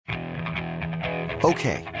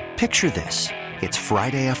Okay, picture this. It's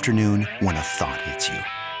Friday afternoon when a thought hits you.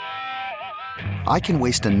 I can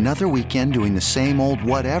waste another weekend doing the same old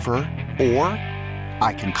whatever, or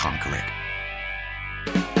I can conquer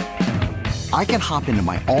it. I can hop into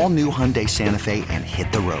my all-new Hyundai Santa Fe and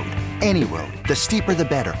hit the road. Any road. The steeper, the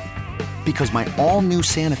better. Because my all-new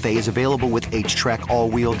Santa Fe is available with H-Track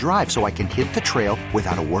all-wheel drive, so I can hit the trail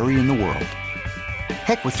without a worry in the world.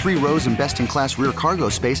 Heck, with 3 rows and best-in-class rear cargo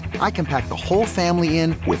space, I can pack the whole family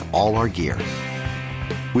in with all our gear.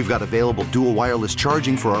 We've got available dual wireless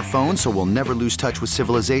charging for our phones, so we'll never lose touch with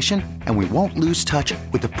civilization, and we won't lose touch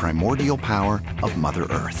with the primordial power of Mother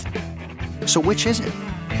Earth. So which is it?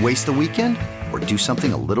 Waste the weekend or do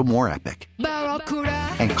something a little more epic?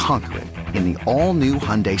 And conquer it in the all-new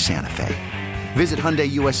Hyundai Santa Fe. Visit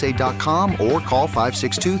HyundaiUSA.com or call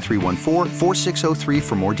 562-314-4603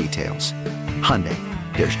 for more details. Hyundai,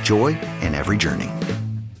 there's joy in every journey.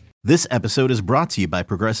 This episode is brought to you by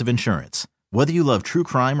Progressive Insurance. Whether you love true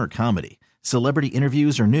crime or comedy, celebrity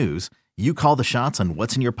interviews or news, you call the shots on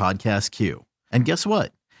what's in your podcast queue. And guess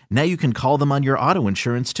what? Now you can call them on your auto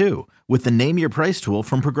insurance too with the Name Your Price tool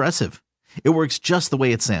from Progressive. It works just the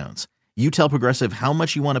way it sounds. You tell Progressive how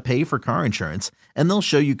much you want to pay for car insurance, and they'll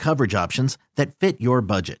show you coverage options that fit your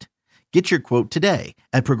budget. Get your quote today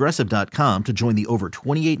at Progressive.com to join the over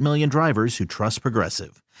 28 million drivers who trust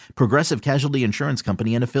Progressive. Progressive Casualty Insurance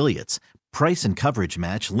Company and Affiliates. Price and coverage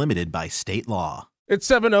match limited by state law. It's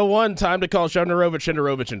 7:01. Time to call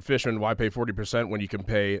Shenderovich and Fishman. Why pay 40% when you can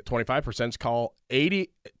pay 25%? Call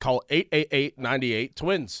 888-98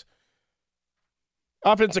 Twins.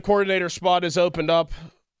 Offensive coordinator spot is opened up,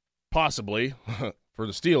 possibly, for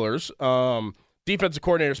the Steelers. Defensive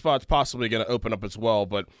coordinator spot's possibly going to open up as well,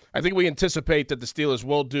 but I think we anticipate that the Steelers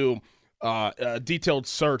will do a detailed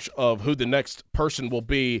search of who the next person will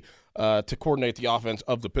be to coordinate the offense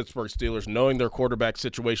of the Pittsburgh Steelers, knowing their quarterback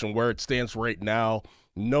situation, where it stands right now,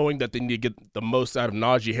 knowing that they need to get the most out of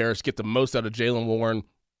Najee Harris, get the most out of Jaylen Warren,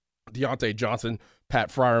 Deontay Johnson, Pat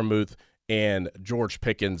Freiermuth, and George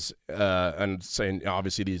Pickens, and saying,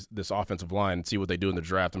 obviously, this offensive line, and see what they do in the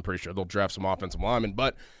draft. I'm pretty sure they'll draft some offensive linemen,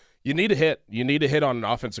 but you need to hit. You need to hit on an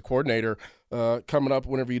offensive coordinator coming up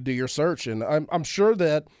whenever you do your search. And I'm sure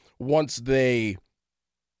that once they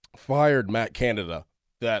fired Matt Canada,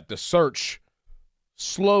 that the search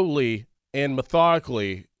slowly and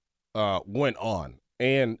methodically went on.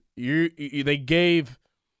 And they gave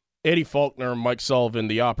Eddie Faulkner and Mike Sullivan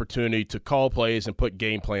the opportunity to call plays and put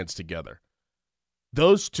game plans together.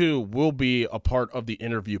 Those two will be a part of the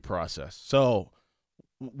interview process. So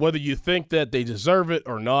whether you think that they deserve it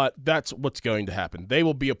or not, that's what's going to happen. They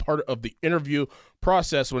will be a part of the interview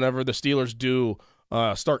process whenever the Steelers do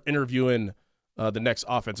start interviewing the next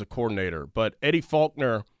offensive coordinator. But Eddie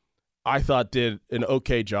Faulkner, I thought, did an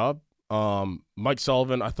okay job. Mike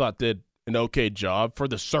Sullivan, I thought, did an okay job for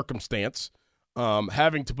the circumstance.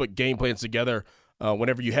 Having to put game plans together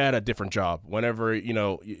whenever you had a different job, whenever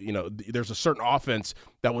there's a certain offense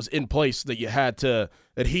that was in place that you had to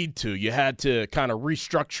adhere to, you had to kind of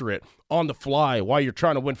restructure it on the fly while you're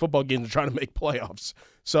trying to win football games and trying to make playoffs.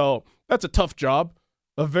 So that's a tough job,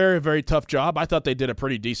 a very, very tough job. I thought they did a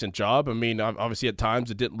pretty decent job. I mean, obviously at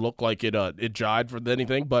times it didn't look like it jived for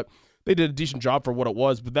anything, but they did a decent job for what it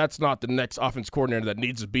was. But that's not the next offense coordinator that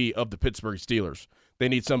needs to be of the Pittsburgh Steelers. They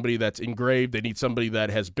need somebody that's engraved. They need somebody that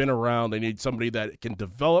has been around. They need somebody that can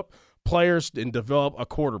develop players and develop a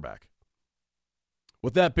quarterback.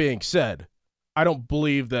 With that being said, I don't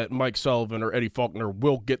believe that Mike Sullivan or Eddie Faulkner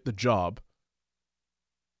will get the job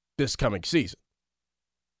this coming season.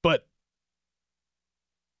 But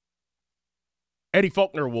Eddie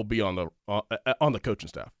Faulkner will be on the coaching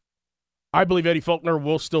staff. I believe Eddie Faulkner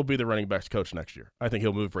will still be the running backs coach next year. I think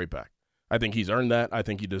he'll move right back. I think he's earned that. I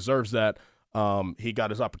think he deserves that. He got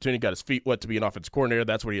his opportunity, got his feet wet to be an offensive coordinator.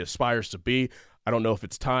 That's what he aspires to be. I don't know if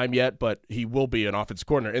it's time yet, but he will be an offensive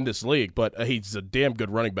coordinator in this league. But he's a damn good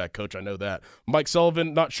running back coach. I know that. Mike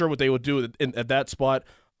Sullivan, not sure what they would do at that spot.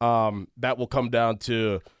 That will come down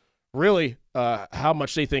to really how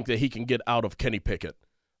much they think that he can get out of Kenny Pickett,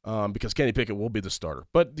 because Kenny Pickett will be the starter.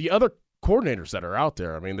 But the other coordinators that are out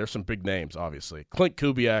there, I mean, there's some big names, obviously. Clint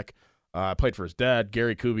Kubiak. Played for his dad,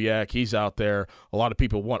 Gary Kubiak. He's out there. A lot of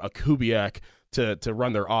people want a Kubiak to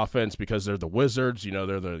run their offense because they're the Wizards.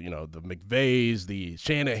 They're the McVays, the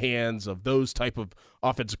Shanahans of those type of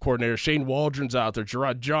offensive coordinators. Shane Waldron's out there.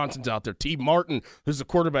 Gerard Johnson's out there. T. Martin, who's the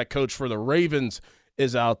quarterback coach for the Ravens,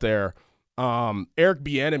 is out there. Eric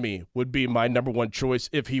Bieniemy would be my number one choice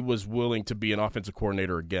if he was willing to be an offensive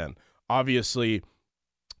coordinator again. Obviously,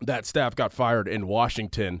 that staff got fired in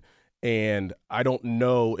Washington, And I don't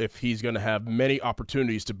know if he's going to have many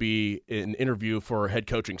opportunities to be in interview for head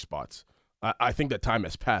coaching spots. I think that time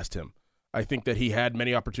has passed him. I think that he had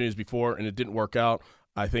many opportunities before and it didn't work out.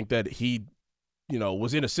 I think that he,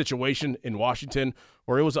 was in a situation in Washington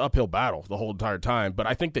where it was an uphill battle the whole entire time. But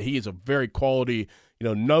I think that he is a very quality,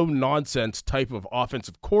 no-nonsense type of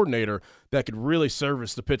offensive coordinator that could really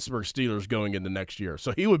service the Pittsburgh Steelers going into next year.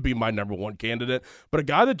 So he would be my number one candidate. But a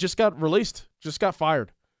guy that just got released, just got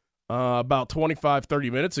fired about 25, 30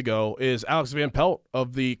 minutes ago is Alex Van Pelt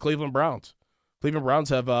of the Cleveland Browns. Cleveland Browns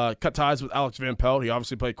have cut ties with Alex Van Pelt. He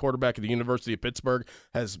obviously played quarterback at the University of Pittsburgh,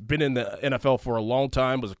 has been in the NFL for a long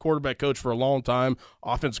time, was a quarterback coach for a long time,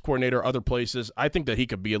 offensive coordinator other places. I think that he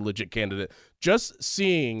could be a legit candidate. Just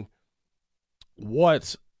seeing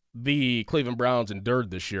what the Cleveland Browns endured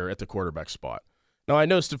this year at the quarterback spot. Now, I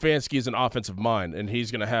know Stefanski is an offensive mind, and he's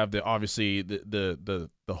going to have the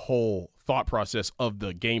whole thought process of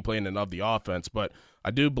the game plan and of the offense, but I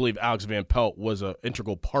do believe Alex Van Pelt was an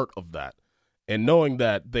integral part of that. And knowing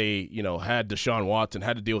that they, had Deshaun Watson,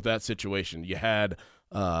 had to deal with that situation. You had,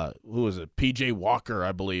 who was it, P.J. Walker,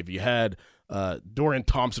 I believe. You had Dorian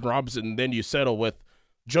Thompson-Robinson, and then you settle with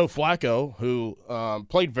Joe Flacco, who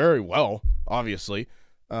played very well, obviously.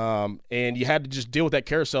 And you had to just deal with that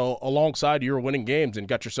carousel alongside your winning games and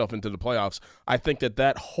got yourself into the playoffs. I think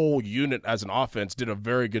that whole unit as an offense did a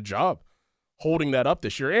very good job holding that up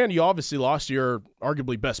this year. And you obviously lost your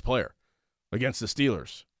arguably best player against the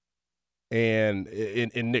Steelers. And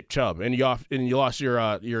in Nick Chubb, and you lost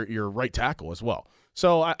your right tackle as well.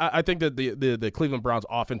 So I think that the Cleveland Browns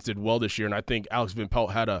offense did well this year, and I think Alex Van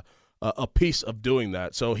Pelt had a piece of doing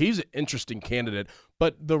that. So he's an interesting candidate.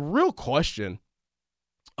 But the real question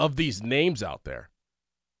of these names out there,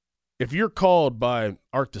 if you're called by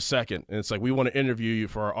Art II and it's like, we want to interview you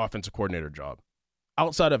for our offensive coordinator job,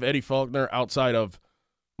 outside of Eddie Faulkner, outside of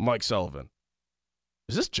Mike Sullivan,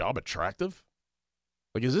 is this job attractive?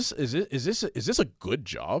 Like, is this a good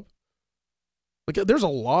job? Like, there's a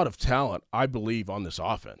lot of talent, I believe, on this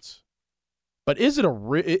offense. But is it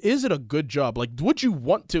a good job? Like, would you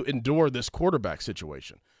want to endure this quarterback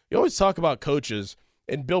situation? You always talk about coaches,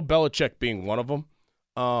 and Bill Belichick being one of them.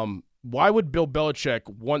 Why would Bill Belichick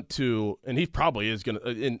want to? And he probably is going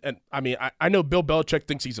to. And I mean, I know Bill Belichick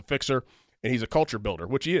thinks he's a fixer and he's a culture builder,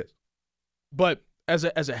 which he is. But as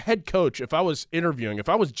a head coach, if I was Jim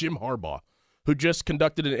Harbaugh, who just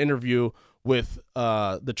conducted an interview with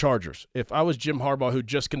the Chargers, if I was Jim Harbaugh, who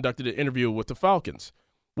just conducted an interview with the Falcons,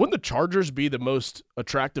 wouldn't the Chargers be the most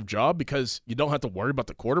attractive job because you don't have to worry about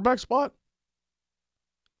the quarterback spot?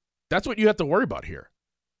 That's what you have to worry about here.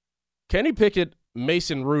 Kenny Pickett,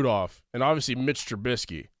 Mason Rudolph, and obviously Mitch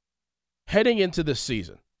Trubisky, heading into this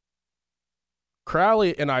season,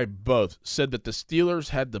 Crowley and I both said that the Steelers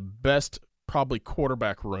had the best probably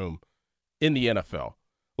quarterback room in the NFL.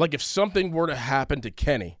 Like, if something were to happen to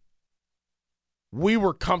Kenny, we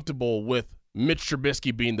were comfortable with Mitch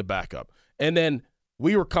Trubisky being the backup. And then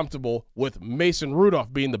we were comfortable with Mason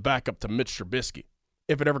Rudolph being the backup to Mitch Trubisky,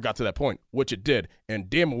 if it ever got to that point, which it did. And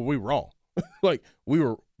damn, were we wrong. Like, we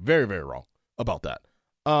were very, very wrong about that.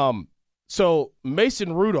 So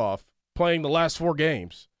Mason Rudolph playing the last 4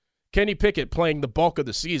 games, Kenny Pickett playing the bulk of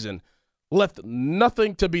the season, left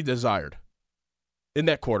nothing to be desired in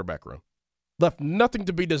that quarterback room. Left nothing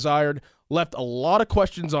to be desired, left a lot of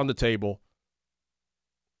questions on the table,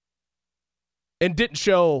 and didn't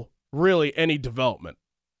show really any development,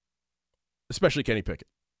 especially Kenny Pickett.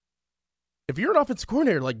 If you're an offensive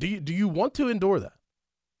coordinator, like, do you want to endure that?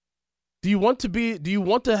 Do you want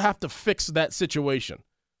to have to fix that situation?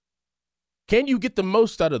 Can you get the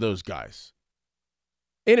most out of those guys?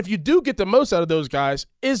 And if you do get the most out of those guys,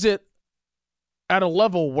 is it at a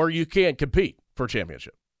level where you can compete for a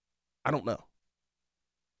championship? I don't know.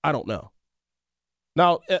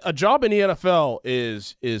 Now, a job in the NFL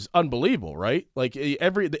is unbelievable, right? Like,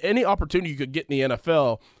 any opportunity you could get in the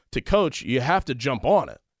NFL to coach, you have to jump on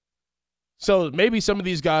it. So maybe some of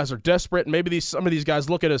these guys are desperate, and maybe some of these guys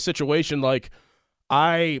look at a situation like,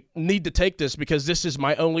 I need to take this because this is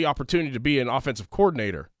my only opportunity to be an offensive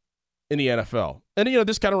coordinator in the NFL. And,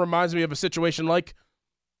 this kind of reminds me of a situation like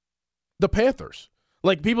the Panthers.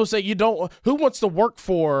 Like, people say, who wants to work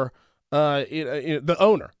for the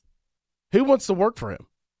owner? Who wants to work for him?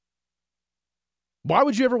 Why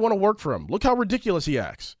would you ever want to work for him? Look how ridiculous he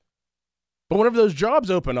acts. But whenever those jobs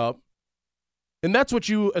open up, and that's what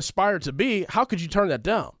you aspire to be, how could you turn that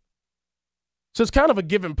down? So it's kind of a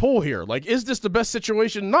give and pull here. Like, is this the best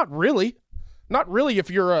situation? Not really. Not really if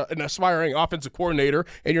you're an aspiring offensive coordinator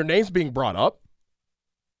and your name's being brought up.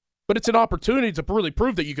 But it's an opportunity to really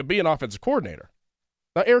prove that you could be an offensive coordinator.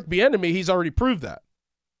 Now, Eric Bieniemy, he's already proved that.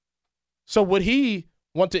 So would he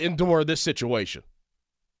want to endure this situation?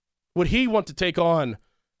 Would he want to take on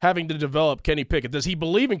having to develop Kenny Pickett? Does he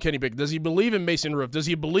believe in Kenny Pickett? Does he believe in Mason Rudolph? Does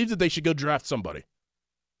he believe that they should go draft somebody?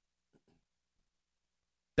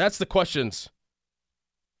 That's the questions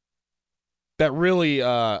that really,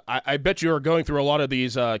 I bet you are going through a lot of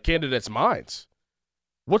these candidates' minds.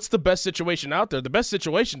 What's the best situation out there? The best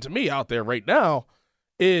situation to me out there right now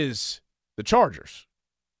is the Chargers.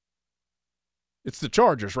 It's the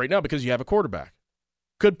Chargers right now because you have a quarterback.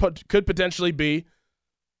 Could potentially be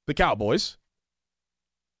the Cowboys.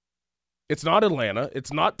 It's not Atlanta.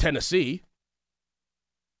 It's not Tennessee.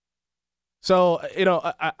 So,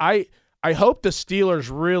 I hope the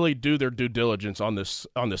Steelers really do their due diligence on this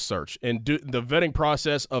search and do the vetting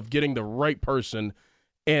process of getting the right person,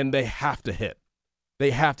 and they have to hit.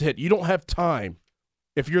 They have to hit. You don't have time,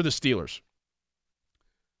 if you're the Steelers,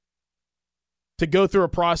 to go through a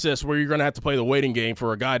process where you're going to have to play the waiting game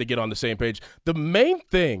for a guy to get on the same page. The main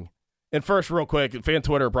thing, and first, real quick, Fan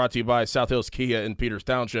Twitter brought to you by South Hills Kia in Peters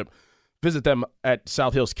Township. Visit them at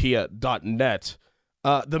southhillskia.net.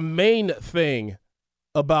 The main thing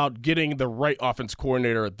about getting the right offense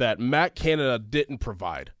coordinator that Matt Canada didn't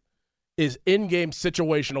provide is in-game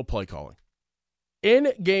situational play calling.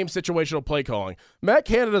 In-game situational play calling. Matt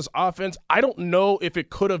Canada's offense, I don't know if it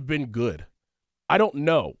could have been good. I don't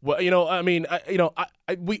know. Well,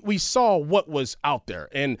 we saw what was out there,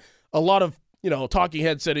 and a lot of talking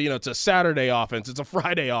heads said it's a Saturday offense, it's a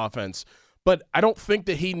Friday offense, but I don't think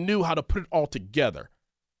that he knew how to put it all together.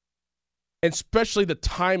 And especially the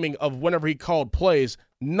timing of whenever he called plays,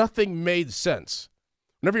 nothing made sense.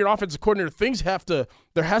 Whenever you're an offensive coordinator,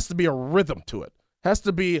 there has to be a rhythm to it. Has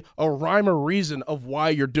to be a rhyme or reason of why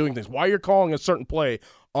you're doing things, why you're calling a certain play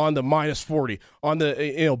on the -40, on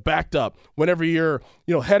the backed up, whenever you're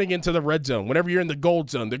heading into the red zone, whenever you're in the gold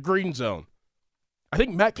zone, the green zone. I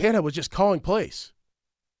think Matt Canada was just calling plays.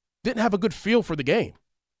 Didn't have a good feel for the game.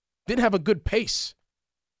 Didn't have a good pace.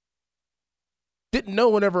 Didn't know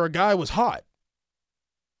whenever a guy was hot.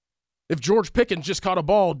 If George Pickens just caught a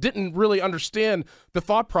ball, didn't really understand the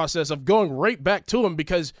thought process of going right back to him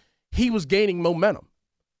because he was gaining momentum.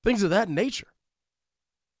 Things of that nature.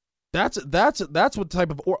 That's what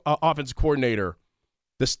type of offensive coordinator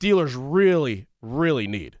the Steelers really, really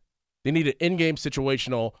need. They need an in-game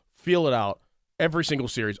situational, feel it out, every single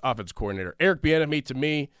series offensive coordinator. Eric Bieniemy, to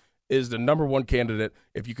me, is the number one candidate.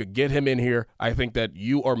 If you could get him in here, I think that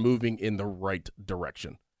you are moving in the right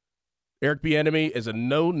direction. Eric Bieniemy is a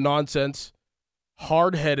no-nonsense,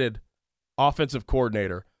 hard-headed offensive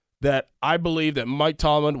coordinator that I believe that Mike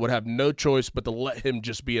Tomlin would have no choice but to let him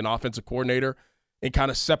just be an offensive coordinator and kind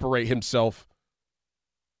of separate himself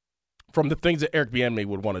from the things that Eric Bieniemy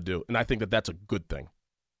would want to do. And I think that that's a good thing.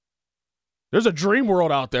 There's a dream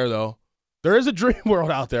world out there, though. There is a dream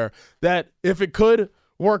world out there that if it could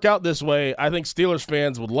work out this way, I think Steelers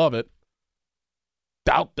fans would love it.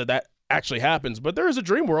 Doubt that actually happens, but there is a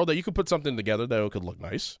dream world that you could put something together that it could look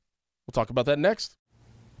nice. We'll talk about that next.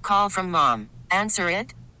 Call from mom. Answer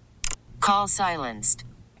it. Call silenced.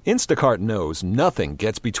 Instacart knows nothing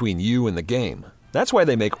gets between you and the game. That's why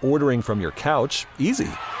they make ordering from your couch easy.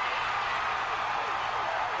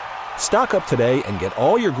 Stock up today and get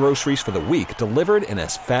all your groceries for the week delivered in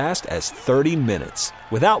as fast as 30 minutes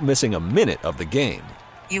without missing a minute of the game.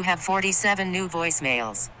 You have 47 new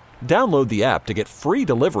voicemails. Download the app to get free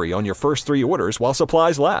delivery on your first 3 orders while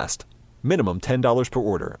supplies last. Minimum $10 per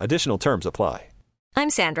order. Additional terms apply. I'm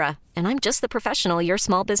Sandra, and I'm just the professional your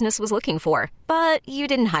small business was looking for. But you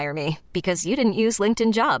didn't hire me because you didn't use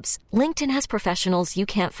LinkedIn Jobs. LinkedIn has professionals you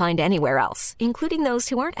can't find anywhere else, including those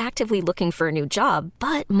who aren't actively looking for a new job,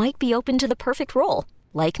 but might be open to the perfect role,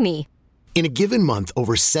 like me. In a given month,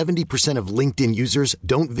 over 70% of LinkedIn users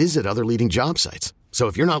don't visit other leading job sites. So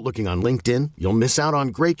if you're not looking on LinkedIn, you'll miss out on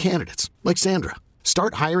great candidates like Sandra.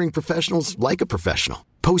 Start hiring professionals like a professional.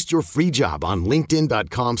 Post your free job on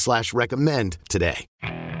linkedin.com/recommend today.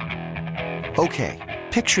 Okay,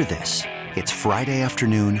 picture this. It's Friday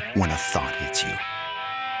afternoon when a thought hits you.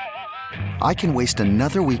 I can waste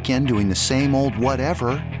another weekend doing the same old whatever,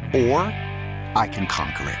 or I can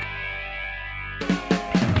conquer it.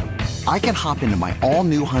 I can hop into my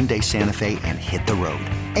all-new Hyundai Santa Fe and hit the road.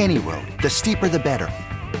 Any road. The steeper, the better.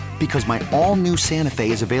 Because my all-new Santa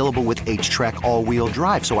Fe is available with H-Track all-wheel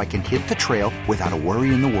drive, so I can hit the trail without a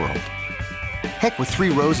worry in the world. Heck, with 3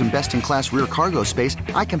 rows and best-in-class rear cargo space,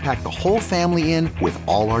 I can pack the whole family in with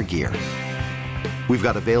all our gear. We've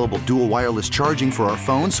got available dual wireless charging for our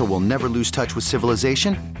phones, so we'll never lose touch with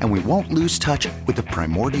civilization, and we won't lose touch with the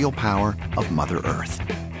primordial power of Mother Earth.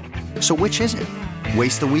 So which is it?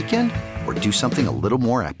 Waste the weekend or do something a little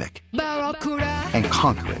more epic? and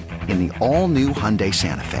conquer it in the all-new Hyundai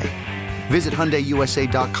Santa Fe. Visit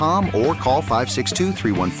HyundaiUSA.com or call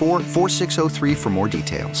 562-314-4603 for more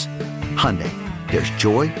details. Hyundai, there's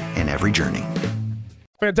joy in every journey.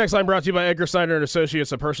 Fan text line brought to you by Edgar Snyder and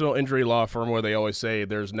Associates, a personal injury law firm where they always say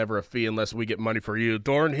there's never a fee unless we get money for you.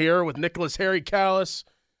 Dorin here with Nicholas Harry Callis.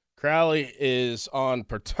 Crowley is on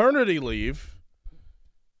paternity leave.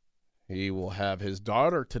 He will have his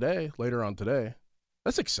daughter later on today.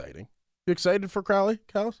 That's exciting. You excited for Crowley,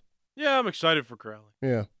 Callis? Yeah, I'm excited for Crowley.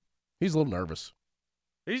 Yeah. He's a little nervous.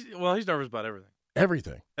 He's nervous about everything.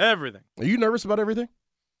 Everything. Everything. Are you nervous about everything?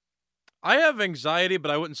 I have anxiety,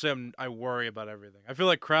 but I wouldn't say I worry about everything. I feel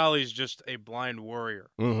like Crowley's just a blind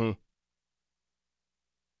worrier. Mm-hmm.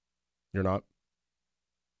 You're not?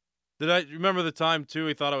 Did I remember the time, too,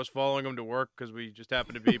 he thought I was following him to work because we just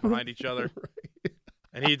happened to be behind each other? Right.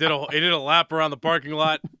 And he did a lap around the parking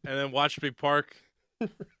lot and then watched me park.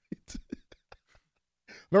 Right.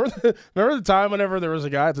 Remember the time whenever there was a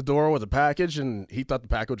guy at the door with a package and he thought the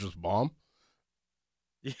package was bomb?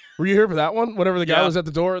 Yeah. Were you here for that one? Whenever the guy was at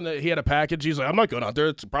the door and he had a package, he's like, I'm not going out there.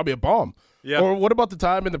 It's probably a bomb. Yeah. Or what about the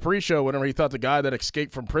time in the pre-show whenever he thought the guy that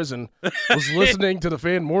escaped from prison was listening to the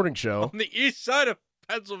fan morning show? On the east side of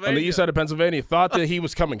Pennsylvania. On the east side of Pennsylvania, thought that he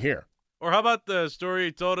was coming here. Or how about the story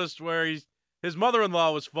he told us where his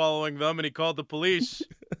mother-in-law was following them and he called the police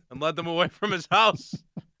and led them away from his house?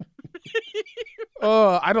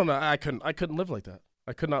 I don't know. I couldn't live like that.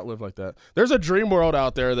 I could not live like that. There's a dream world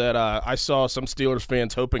out there that I saw some Steelers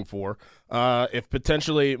fans hoping for. If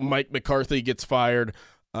potentially Mike McCarthy gets fired,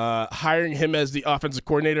 hiring him as the offensive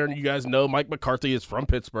coordinator, and you guys know Mike McCarthy is from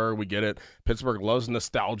Pittsburgh. We get it. Pittsburgh loves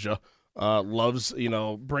nostalgia, loves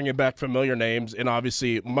bringing back familiar names, and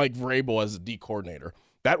obviously Mike Vrabel as the D coordinator.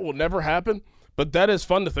 That will never happen, but that is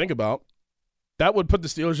fun to think about. That would put the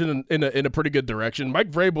Steelers in a pretty good direction. Mike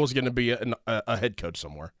Vrabel is going to be a head coach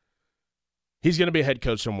somewhere. He's going to be a head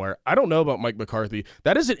coach somewhere. I don't know about Mike McCarthy.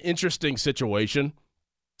 That is an interesting situation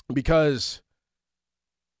because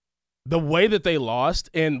the way that they lost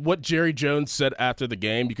and what Jerry Jones said after the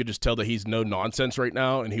game, you could just tell that he's no nonsense right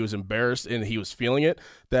now, and he was embarrassed and he was feeling it,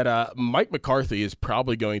 that Mike McCarthy is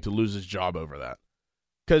probably going to lose his job over that.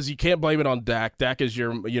 Because you can't blame it on Dak. Dak is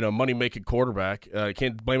your money-making quarterback. You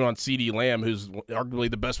can't blame it on CeeDee Lamb, who's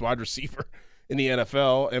arguably the best wide receiver in the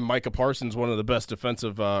NFL, and Micah Parsons, one of the best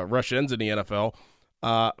defensive rush ends in the NFL.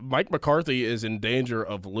 Mike McCarthy is in danger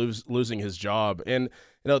of losing his job. And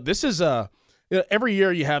this is every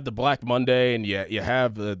year you have the Black Monday and you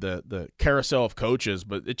have the carousel of coaches,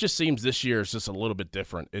 but it just seems this year is just a little bit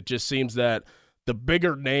different. It just seems that the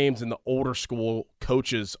bigger names and the older school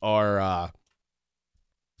coaches are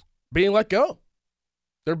being let go.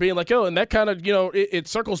 They're being let go, and that kind of it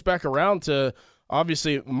circles back around to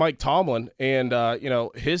obviously Mike Tomlin and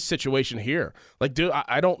his situation here. Like, dude,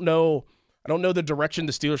 I don't know the direction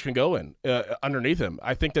the Steelers can go in underneath him.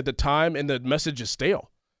 I think that the time and the message is stale.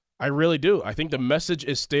 I really do. I think the message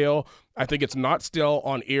is stale. I think it's not stale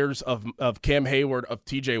on ears of Cam Hayward, of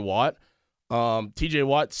T.J. Watt. T.J.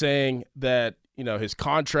 Watt saying that his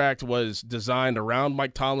contract was designed around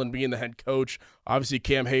Mike Tomlin being the head coach. Obviously,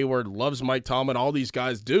 Cam Hayward loves Mike Tomlin. All these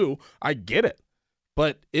guys do. I get it.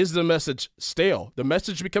 But is the message stale? The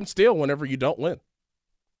message becomes stale whenever you don't win.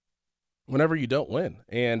 Whenever you don't win.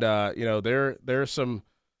 And, there's some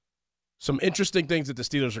interesting things that the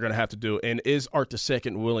Steelers are going to have to do. And is Art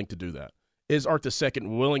II willing to do that? Is Art II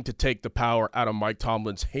willing to take the power out of Mike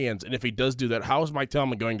Tomlin's hands? And if he does do that, how is Mike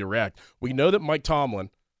Tomlin going to react? We know that Mike Tomlin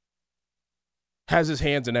has his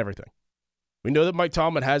hands in everything. We know that Mike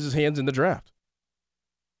Tomlin has his hands in the draft.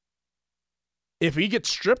 If he gets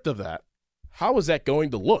stripped of that, how is that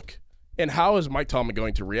going to look? And how is Mike Tomlin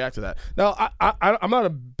going to react to that? Now, I'm not a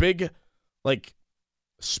big,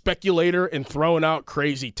 speculator and throwing out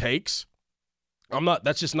crazy takes. I'm not.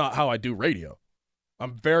 That's just not how I do radio.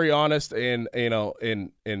 I'm very honest and I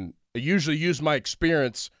usually use my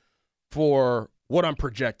experience for what I'm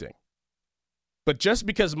projecting. But just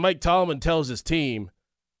because Mike Tomlin tells his team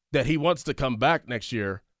that he wants to come back next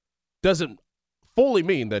year doesn't fully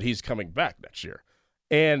mean that he's coming back next year.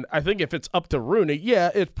 And I think if it's up to Rooney,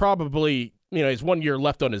 it's probably, he's 1 year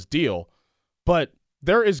left on his deal. But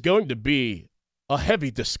there is going to be a heavy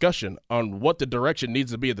discussion on what the direction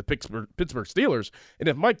needs to be of the Pittsburgh Steelers. And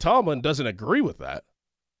if Mike Tomlin doesn't agree with that,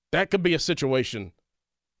 that could be a situation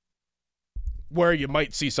where you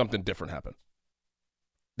might see something different happen.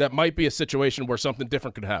 That might be a situation where something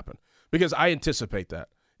different could happen, because I anticipate that.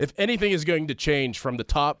 If anything is going to change from the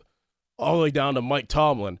top all the way down to Mike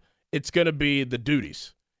Tomlin, it's going to be the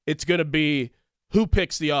duties. It's going to be Who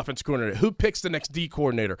picks the offense coordinator? Who picks the next D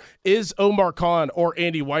coordinator? Is Omar Khan or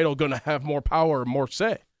Andy Weidel going to have more power or more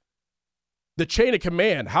say? The chain of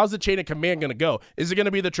command, how's the chain of command going to go? Is it going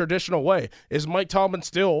to be the traditional way? Is Mike Tomlin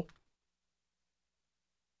still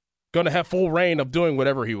going to have full reign of doing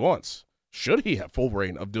whatever he wants? Should he have full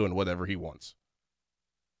reign of doing whatever he wants?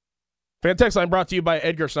 Fan Text Line brought to you by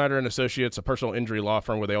Edgar Snyder and Associates, a personal injury law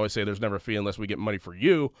firm where they always say there's never a fee unless we get money for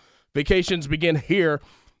you. Vacations begin here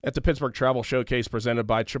at the Pittsburgh Travel Showcase presented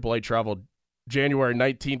by AAA Travel, January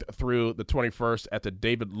 19th through the 21st at the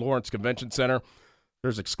David Lawrence Convention Center.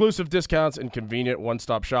 There's exclusive discounts and convenient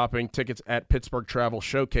one-stop shopping. Tickets at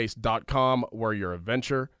PittsburghTravelShowcase.com, where your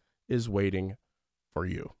adventure is waiting for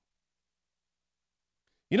you.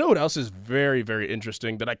 You know what else is very, very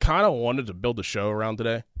interesting that I kind of wanted to build a show around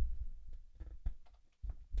today?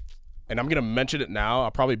 And I'm going to mention it now. I'll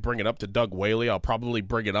probably bring it up to Doug Whaley. I'll probably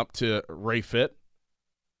bring it up to Ray Fitt.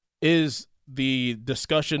 Is the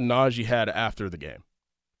discussion Najee had after the game.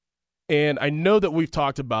 And I know that we've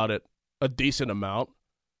talked about it a decent amount,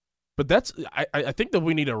 but I think that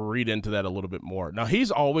we need to read into that a little bit more. Now,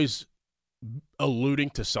 he's always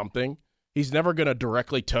alluding to something. He's never going to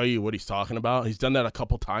directly tell you what he's talking about. He's done that a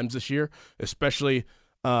couple times this year, especially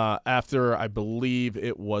after, I believe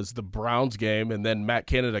it was the Browns game, and then Matt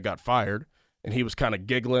Canada got fired, and he was kind of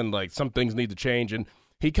giggling like some things need to change. And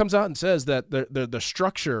he comes out and says that the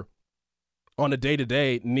structure on a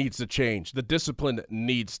day-to-day needs to change. The discipline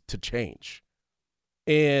needs to change.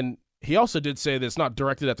 And he also did say that it's not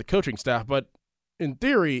directed at the coaching staff, but in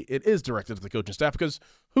theory, it is directed at the coaching staff because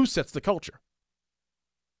who sets the culture?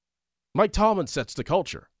 Mike Tomlin sets the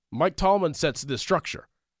culture. Mike Tomlin sets the structure.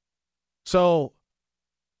 So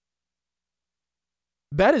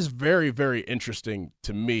that is very, very interesting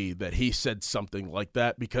to me that he said something like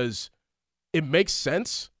that because it makes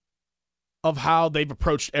sense of how they've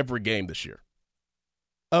approached every game this year,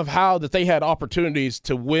 of how that they had opportunities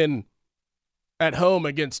to win at home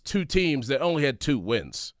against two teams that only had 2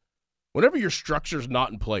 wins. Whenever your structure's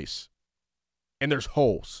not in place and there's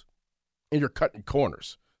holes and you're cutting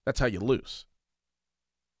corners, that's how you lose.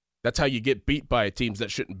 That's how you get beat by teams that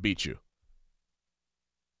shouldn't beat you.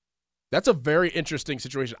 That's a very interesting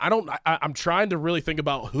situation. I'm trying to really think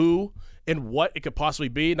about who and what it could possibly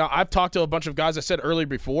be. Now, I've talked to a bunch of guys I said earlier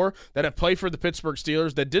before that have played for the Pittsburgh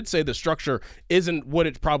Steelers that did say the structure isn't what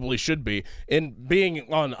it probably should be. And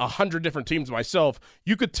being on 100 different teams myself,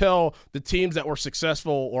 you could tell the teams that were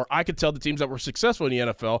successful, or I could tell the teams that were successful in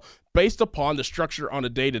the NFL based upon the structure on a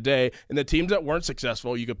day-to-day, and the teams that weren't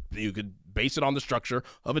successful, you could base it on the structure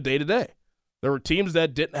of a day-to-day. There were teams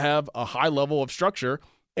that didn't have a high level of structure,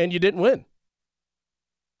 and you didn't win.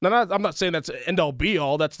 Now, I'm not saying that's end-all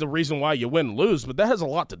be-all. That's the reason why you win and lose, but that has a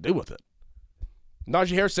lot to do with it.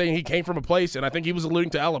 Najee Harris saying he came from a place, and I think he was alluding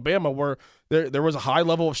to Alabama, where there was a high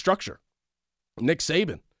level of structure. Nick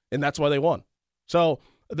Saban, and that's why they won. So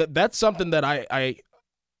that's something that I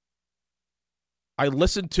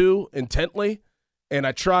listened to intently, and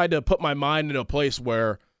I tried to put my mind in a place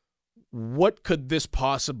where what could this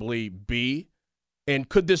possibly be, and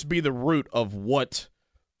could this be the root of what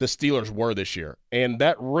the Steelers were this year? And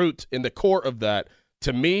that root, in the core of that,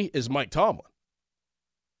 to me, is Mike Tomlin.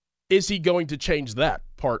 Is he going to change that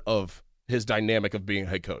part of his dynamic of being a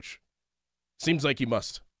head coach? Seems like he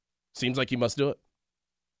must. Seems like he must do it.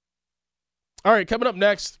 All right, coming up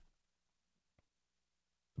next,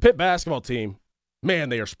 the Pitt basketball team, man,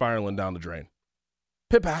 they are spiraling down the drain.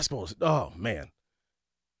 Pitt basketball is, oh, man.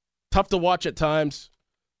 Tough to watch at times.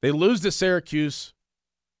 They lose to Syracuse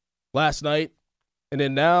last night. And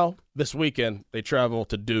then now, this weekend, they travel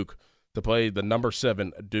to Duke to play the number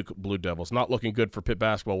 7 Duke Blue Devils. Not looking good for Pitt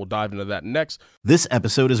basketball. We'll dive into that next. This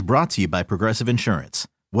episode is brought to you by Progressive Insurance.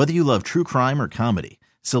 Whether you love true crime or comedy,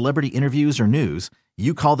 celebrity interviews or news,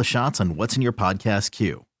 you call the shots on what's in your podcast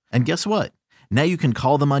queue. And guess what? Now you can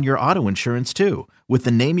call them on your auto insurance too with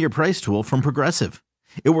the Name Your Price tool from Progressive.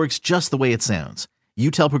 It works just the way it sounds. You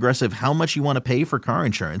tell Progressive how much you want to pay for car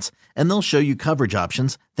insurance, and they'll show you coverage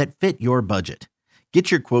options that fit your budget. Get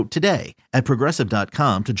your quote today at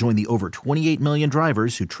Progressive.com to join the over 28 million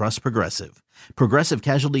drivers who trust Progressive. Progressive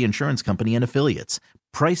Casualty Insurance Company and Affiliates.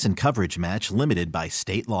 Price and coverage match limited by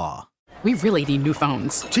state law. We really need new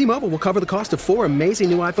phones. T-Mobile will cover the cost of 4 amazing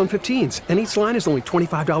new iPhone 15s, and each line is only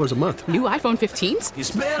 $25 a month. New iPhone 15s?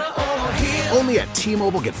 It's better over here. Only at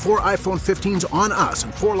T-Mobile, get 4 iPhone 15s on us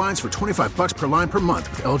and 4 lines for $25 per line per month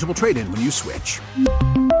with eligible trade-in when you switch.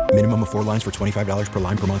 Minimum of 4 lines for $25 per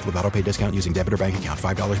line per month with autopay discount using debit or bank account.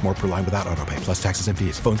 $5 more per line without autopay, plus taxes and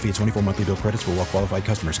fees. Phone fee at 24 monthly bill credits for well-qualified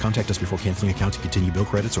customers. Contact us before canceling account to continue bill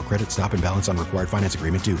credits or credit stop and balance on required finance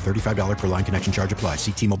agreement due. $35 per line connection charge applies.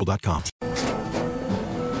 See T-Mobile.com.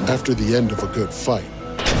 After the end of a good fight,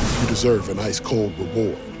 you deserve an ice-cold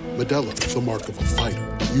reward. Modelo is the mark of a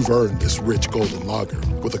fighter. You've earned this rich golden lager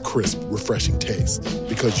with a crisp, refreshing taste.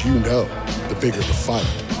 Because you know, the bigger the fight,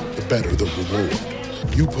 the better the reward.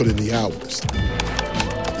 You put in the hours,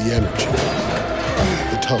 the energy,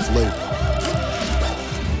 the tough labor.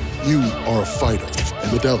 You are a fighter,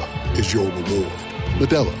 and Modelo is your reward.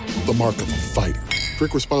 Modelo, the mark of a fighter.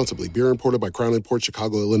 Drink responsibly. Beer imported by Crown Imports,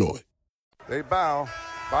 Chicago, Illinois. They bow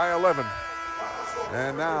by 11.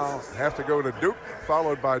 And now have to go to Duke,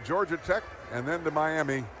 followed by Georgia Tech, and then to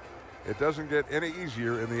Miami. It doesn't get any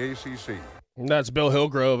easier in the ACC. And that's Bill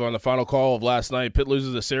Hillgrove on the final call of last night. Pitt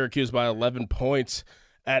loses to Syracuse by 11 points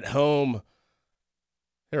at home.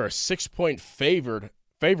 They're a 6-point favorite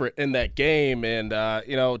in that game, and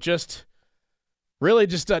just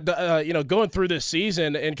going through this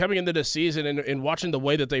season and coming into this season and watching the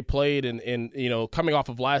way that they played and coming off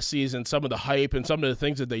of last season, some of the hype and some of the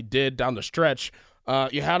things that they did down the stretch.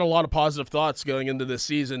 You had a lot of positive thoughts going into this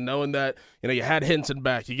season, knowing that you had Hinson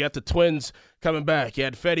back, you got the twins coming back, you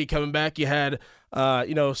had Fetty coming back, you had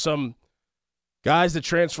some guys that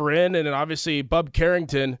transfer in, and then obviously Bub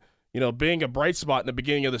Carrington, being a bright spot in the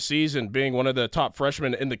beginning of the season, being one of the top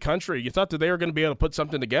freshmen in the country. You thought that they were going to be able to put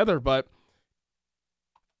something together, but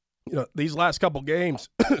these last couple games,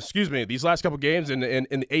 in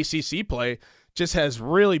the ACC play just has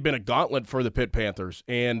really been a gauntlet for the Pitt Panthers.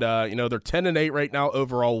 And, they're 10-8 right now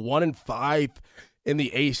overall, 1-5 in the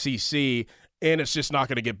ACC, and it's just not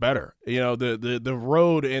going to get better. The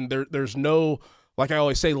road, and there's no, like I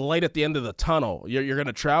always say, light at the end of the tunnel. You're going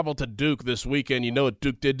to travel to Duke this weekend. You know what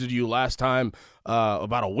Duke did to you last time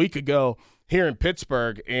about a week ago here in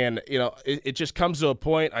Pittsburgh. And, it just comes to a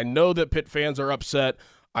point. I know that Pitt fans are upset.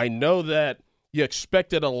 I know that you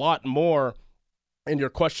expected a lot more, and you're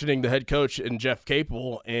questioning the head coach and Jeff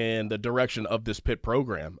Capel and the direction of this Pitt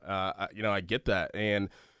program. I get that. And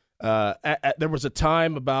there was a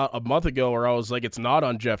time about a month ago where I was like, it's not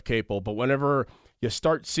on Jeff Capel. But whenever you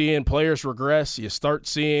start seeing players regress, you start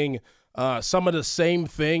seeing some of the same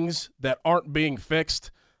things that aren't being fixed,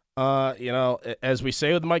 as we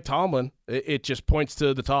say with Mike Tomlin, it just points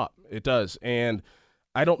to the top. It does. And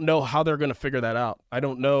I don't know how they're going to figure that out. I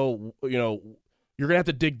don't know, you're going to have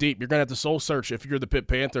to dig deep. You're going to have to soul search if you're the Pitt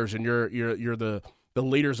Panthers and you're the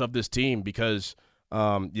leaders of this team, because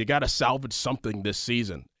you got to salvage something this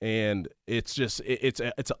season. And it's just it's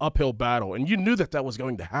an uphill battle. And you knew that was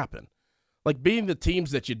going to happen. Like, beating the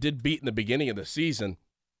teams that you did beat in the beginning of the season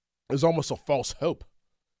is almost a false hope.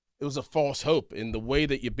 It was a false hope in the way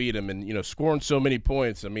that you beat them and, scoring so many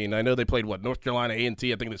points. I mean, I know they played, North Carolina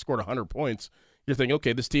A&T. I think they scored 100 points. You're thinking,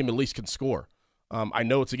 okay, this team at least can score. I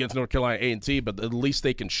know it's against North Carolina A&T, but at least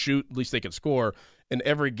they can shoot, at least they can score. And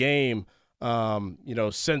every game,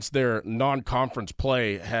 since their non-conference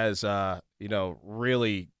play has,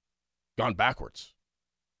 really gone backwards.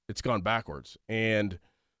 It's gone backwards. And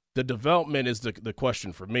the development is the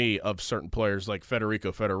question for me of certain players like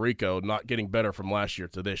Federico not getting better from last year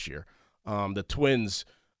to this year. The Twins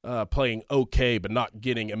playing okay, but not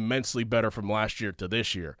getting immensely better from last year to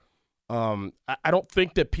this year. I don't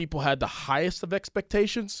think that people had the highest of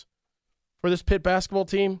expectations for this Pitt basketball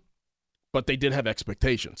team, but they did have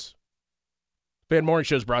expectations. Fan Morning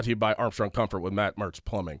Show is brought to you by Armstrong Comfort with Matt Mertz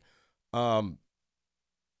Plumbing. I'll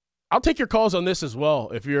take your calls on this as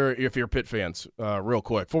well if you're Pitt fans, real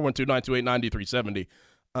quick. 412-928-9370.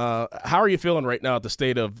 How are you feeling right now at the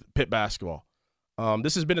state of Pitt basketball?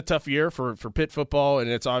 This has been a tough year for Pitt football,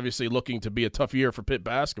 and it's obviously looking to be a tough year for Pitt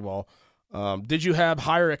basketball. Did you have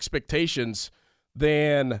higher expectations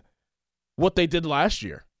than what they did last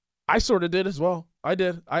year? I sort of did as well. I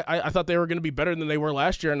did. I thought they were going to be better than they were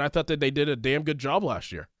last year, and I thought that they did a damn good job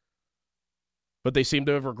last year. But they seem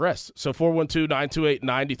to have regressed. So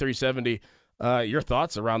 412-928-9370, your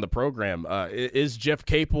thoughts around the program. Is Jeff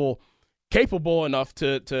Capel capable enough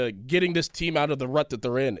to getting this team out of the rut that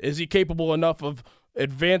they're in? Is he capable enough of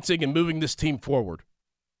advancing and moving this team forward?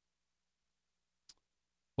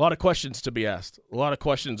 A lot of questions to be asked. A lot of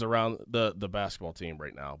questions around the basketball team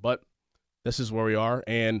right now. But this is where we are,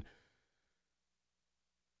 and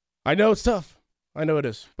I know it's tough. I know it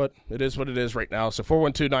is, but it is what it is right now. So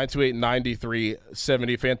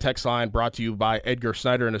 412-928-9370, fan text line brought to you by Edgar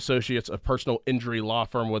Snyder and Associates, a personal injury law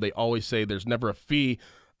firm where they always say there's never a fee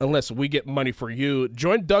unless we get money for you.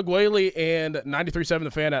 Join Doug Whaley and 93.7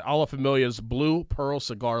 The Fan at Alla Familia's Blue Pearl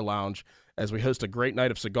Cigar Lounge as we host a great night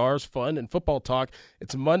of cigars, fun, and football talk.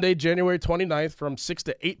 It's Monday, January 29th from 6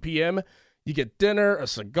 to 8 p.m. You get dinner, a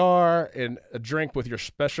cigar, and a drink with your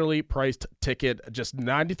specially priced ticket, just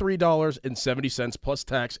 $93.70 plus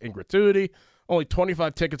tax and gratuity. Only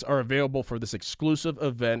 25 tickets are available for this exclusive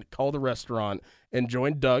event. Call the restaurant and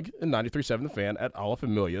join Doug and 93.7 The Fan at Olive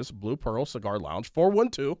Amelia's Blue Pearl Cigar Lounge,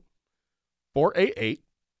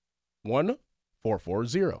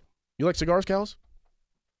 412-488-1440. You like cigars, Cal's?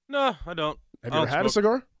 No, I don't. Have you ever had a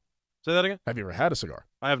cigar? Say that again? Have you ever had a cigar?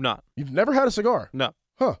 I have not. You've never had a cigar? No.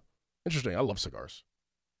 Huh. Interesting. I love cigars.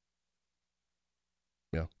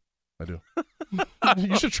 Yeah, I do.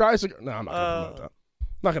 You should try a cigar. No, I'm not going to promote that.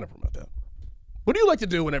 Not going to promote that. What do you like to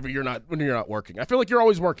do when you're not working? I feel like you're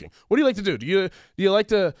always working. What do you like to do? Do you like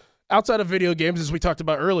to, outside of video games, as we talked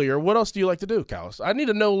about earlier, what else do you like to do, Callis? I need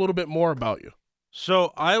to know a little bit more about you.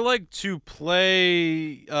 So I like to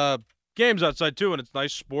play games outside too, and it's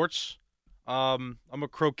nice sports. I'm a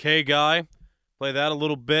croquet guy. Play that a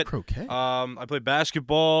little bit. Croquet? I play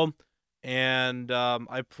basketball, and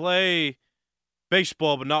I play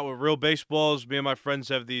baseball, but not with real baseballs. Me and my friends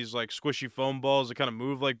have these like squishy foam balls that kind of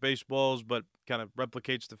move like baseballs, but kind of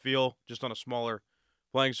replicates the feel just on a smaller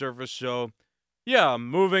playing surface. So, yeah, I'm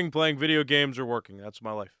moving, playing video games, or working. That's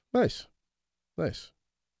my life. Nice.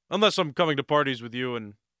 Unless I'm coming to parties with you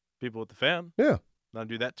and people at the Fan. Yeah. I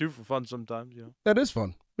do that too for fun sometimes, you know. That is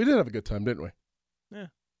fun. We did have a good time, didn't we? Yeah. It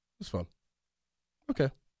was fun. Okay.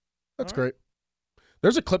 That's great.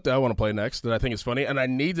 There's a clip that I want to play next that I think is funny, and I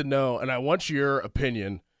need to know, and I want your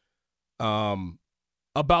opinion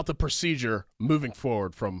about the procedure moving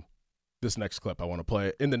forward from this next clip I want to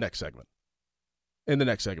play in the next segment.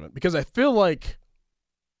 Because I feel like,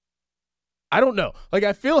 I don't know. Like,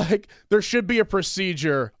 I feel like there should be a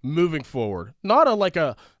procedure moving forward. Not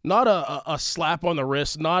a slap on the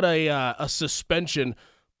wrist, not a suspension,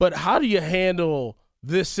 but how do you handle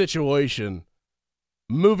this situation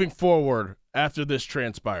moving forward after this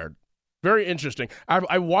transpired? Very interesting.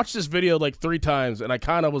 I watched this video like 3 times, and I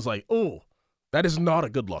kind of was like, oh, that is not a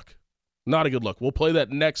good look. Not a good look. We'll play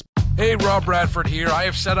that next. Hey, Rob Bradford here. I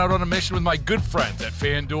have set out on a mission with my good friends at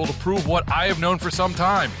FanDuel to prove what I have known for some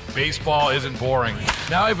time. Baseball isn't boring.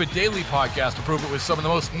 Now I have a daily podcast to prove it with some of the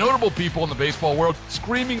most notable people in the baseball world,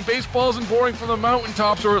 screaming baseball isn't boring from the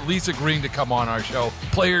mountaintops, or at least agreeing to come on our show.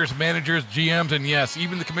 Players, managers, GMs, and yes,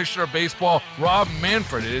 even the commissioner of baseball, Rob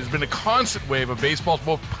Manfred. It has been a constant wave of baseball's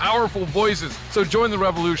most powerful voices. So join the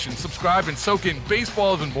revolution. Subscribe and soak in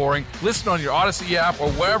Baseball Isn't Boring. Listen on your Odyssey app or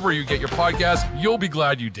wherever you get your podcasts. You'll be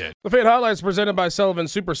glad you did. The Fan Hotline is presented by Sullivan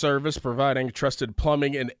Super Service, providing trusted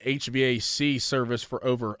plumbing and HVAC service for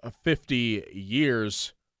over 50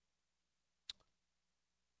 years.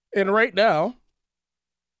 And right now,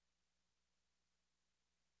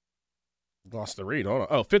 lost the read. Hold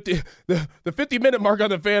on. The 50-minute mark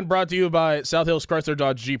on the Fan brought to you by South Hills Chrysler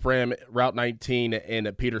Dodge Jeep Ram, Route 19 in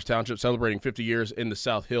Peters Township, celebrating 50 years in the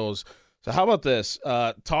South Hills. So how about this?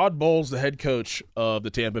 Todd Bowles, the head coach of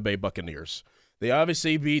the Tampa Bay Buccaneers. They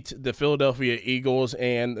obviously beat the Philadelphia Eagles,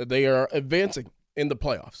 and they are advancing in the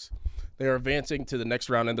playoffs. They are advancing to the next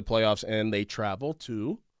round in the playoffs, and they travel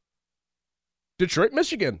to Detroit,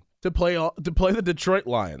 Michigan, to play the Detroit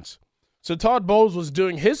Lions. So Todd Bowles was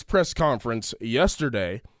doing his press conference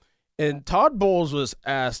yesterday, and Todd Bowles was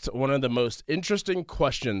asked one of the most interesting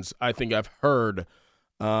questions I think I've heard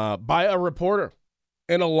by a reporter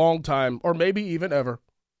in a long time, or maybe even ever.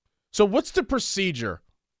 So what's the procedure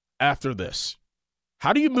after this?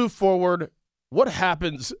 How do you move forward? What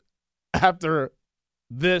happens after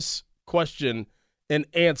this question and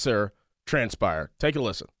answer transpire? Take a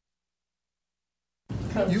listen.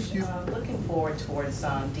 Coach, looking forward towards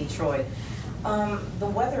Detroit. The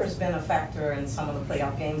weather has been a factor in some of the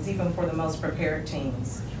playoff games, even for the most prepared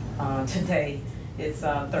teams. Today, it's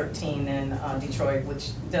 13 in Detroit, which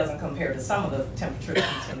doesn't compare to some of the temperatures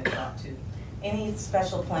we tend to talk to. Any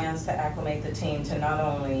special plans to acclimate the team to not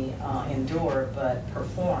only endure but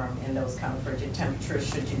perform in those kind of frigid temperatures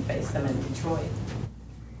should you face them in Detroit?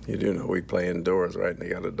 You do know we play indoors, right? And they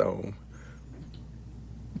got a dome.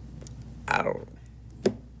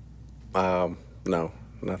 No,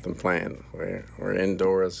 nothing planned. We're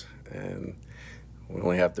indoors, and we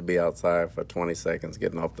only have to be outside for 20 seconds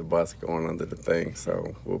getting off the bus, going under the thing,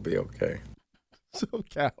 so we'll be okay. So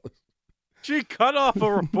callous. She cut off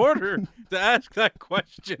a reporter to ask that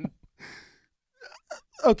question.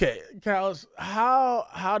 Okay, Callis,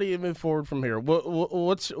 how do you move forward from here?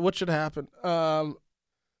 What should happen?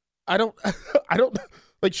 I don't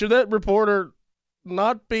like. Should that reporter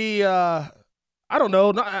not be? I don't know.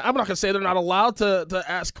 I'm not gonna say they're not allowed to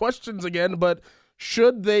ask questions again, but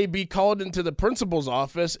should they be called into the principal's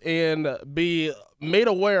office and be made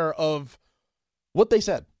aware of what they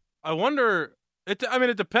said? I wonder. It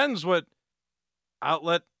depends what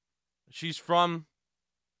outlet she's from.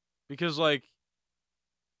 Because, like,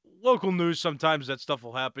 local news, sometimes that stuff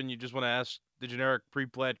will happen. You just want to ask the generic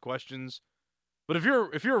pre-planned questions. But if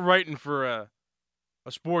you're writing for a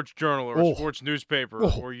sports journal or a sports newspaper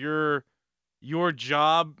or your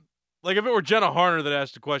job, like if it were Jenna Harner that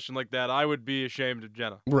asked a question like that, I would be ashamed of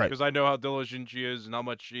Jenna. Right. Because I know how diligent she is and how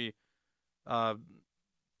much she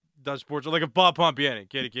does sports. Like if Bob Pompiani,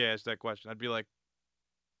 KDK, asked that question, I'd be like,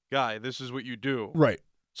 guy, this is what you do. Right.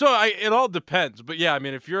 So it all depends. But, yeah, I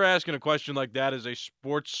mean, if you're asking a question like that as a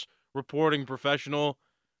sports reporting professional,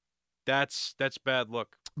 that's bad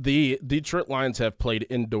look. The Detroit Lions have played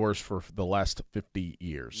indoors for the last 50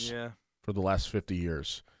 years. Yeah. For the last 50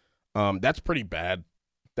 years. That's pretty bad.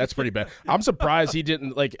 That's pretty bad. I'm surprised he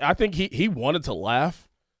didn't, like, I think he wanted to laugh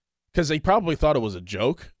because he probably thought it was a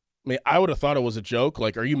joke. I mean, I would have thought it was a joke.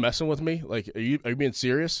 Like, are you messing with me? Like, are you being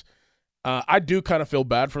serious? I do kind of feel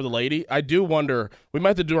bad for the lady. I do wonder, we might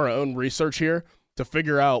have to do our own research here to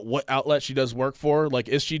figure out what outlet she does work for. Like,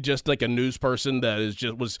 is she just like a news person that is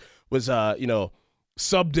just was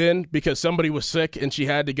subbed in because somebody was sick and she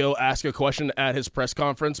had to go ask a question at his press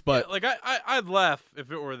conference? But yeah, like I'd laugh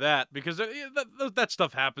if it were that because that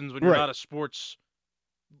stuff happens when you're not a sports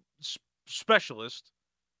specialist.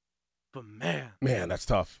 But man, that's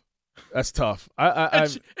tough. That's tough. Yeah.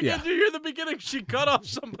 Did you hear the beginning? She cut off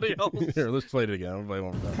somebody else. Here, let's play it again. I'll play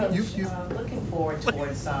one more time. Looking forward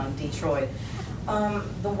towards Detroit.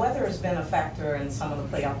 The weather has been a factor in some of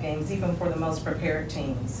the playoff games, even for the most prepared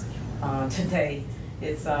teams. Today,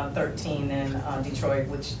 it's 13 in Detroit,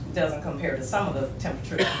 which doesn't compare to some of the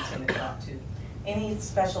temperatures we tend to drop to. Any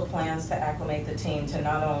special plans to acclimate the team to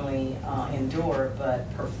not only endure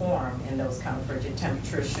but perform in those kind of frigid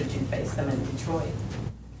temperatures should you face them in Detroit?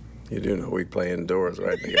 You do know we play indoors,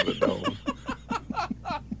 right? They got a dome.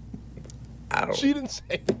 She didn't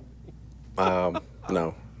say.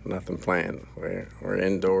 No, nothing planned. We're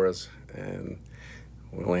indoors, and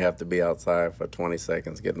we only have to be outside for 20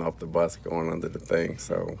 seconds, getting off the bus, going under the thing,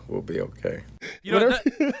 so we'll be okay. You know,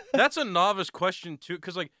 that's a novice question, too,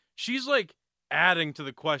 because, like, she's, like, adding to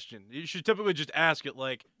the question. You should typically just ask it,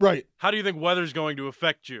 like, right. How do you think weather's going to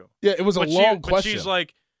affect you? Yeah, it was a long question. But she's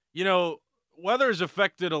like, you know, weather's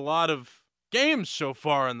affected a lot of games so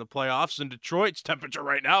far in the playoffs, and Detroit's temperature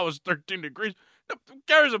right now is 13 degrees. Who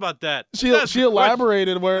cares about that? She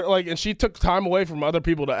elaborated where, like, and she took time away from other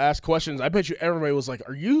people to ask questions. I bet you everybody was like,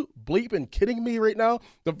 are you bleeping kidding me right now?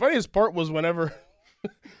 The funniest part was whenever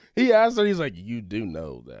he asked her, he's like, you do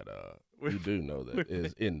know that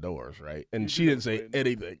it's indoors, right? And she didn't say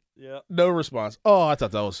anything. Yeah. No response. Oh, I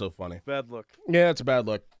thought that was so funny. Bad look. Yeah, it's a bad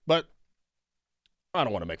look. But I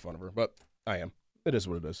don't want to make fun of her, but I am. It is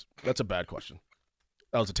what it is. That's a bad question.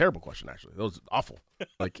 That was a terrible question, actually. That was awful.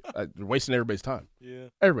 Like, you're wasting everybody's time. Yeah.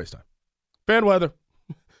 Everybody's time. Fan weather.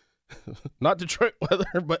 Not Detroit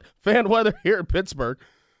weather, but fan weather here in Pittsburgh.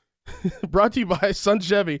 Brought to you by Sun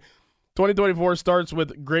Chevy. 2024 starts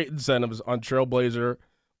with great incentives on Trailblazer,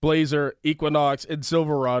 Blazer, Equinox, and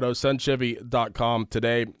Silverado. SunChevy.com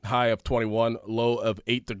today. High of 21, low of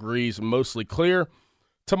 8 degrees, mostly clear.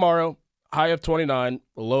 Tomorrow, high of 29,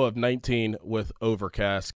 low of 19 with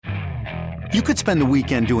overcast. You could spend the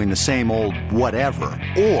weekend doing the same old whatever,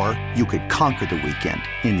 or you could conquer the weekend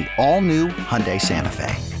in the all-new Hyundai Santa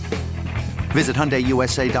Fe. Visit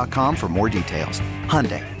HyundaiUSA.com for more details.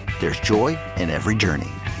 Hyundai, there's joy in every journey.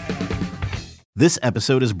 This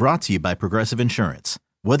episode is brought to you by Progressive Insurance.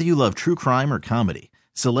 Whether you love true crime or comedy,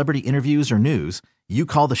 celebrity interviews or news, you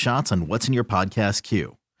call the shots on what's in your podcast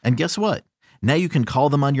queue. And guess what? Now you can call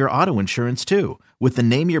them on your auto insurance too with the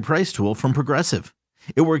Name Your Price tool from Progressive.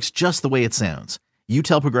 It works just the way it sounds. You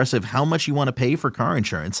tell Progressive how much you want to pay for car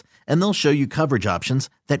insurance, and they'll show you coverage options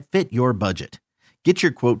that fit your budget. Get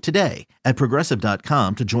your quote today at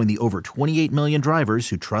Progressive.com to join the over 28 million drivers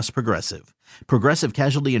who trust Progressive. Progressive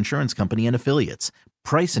Casualty Insurance Company and Affiliates.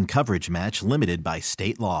 Price and coverage match limited by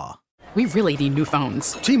state law. We really need new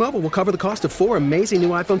phones. T-Mobile will cover the cost of 4 amazing new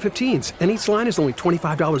iPhone 15s, and each line is only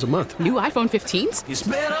 $25 a month. New iPhone 15s? It's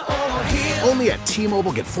better over here. Only at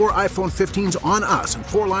T-Mobile, get 4 iPhone 15s on us and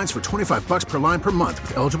 4 lines for $25 per line per month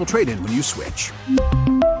with eligible trade-in when you switch.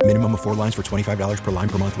 Minimum of 4 lines for $25 per line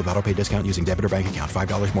per month with autopay discount using debit or bank account.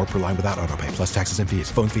 $5 more per line without autopay, plus taxes and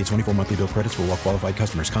fees. Phone fee at 24 monthly bill credits for well-qualified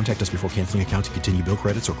customers. Contact us before canceling account to continue bill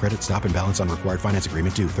credits or credit stop and balance on required finance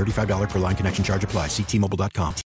agreement due. $35 per line connection charge applies. See T-Mobile.com.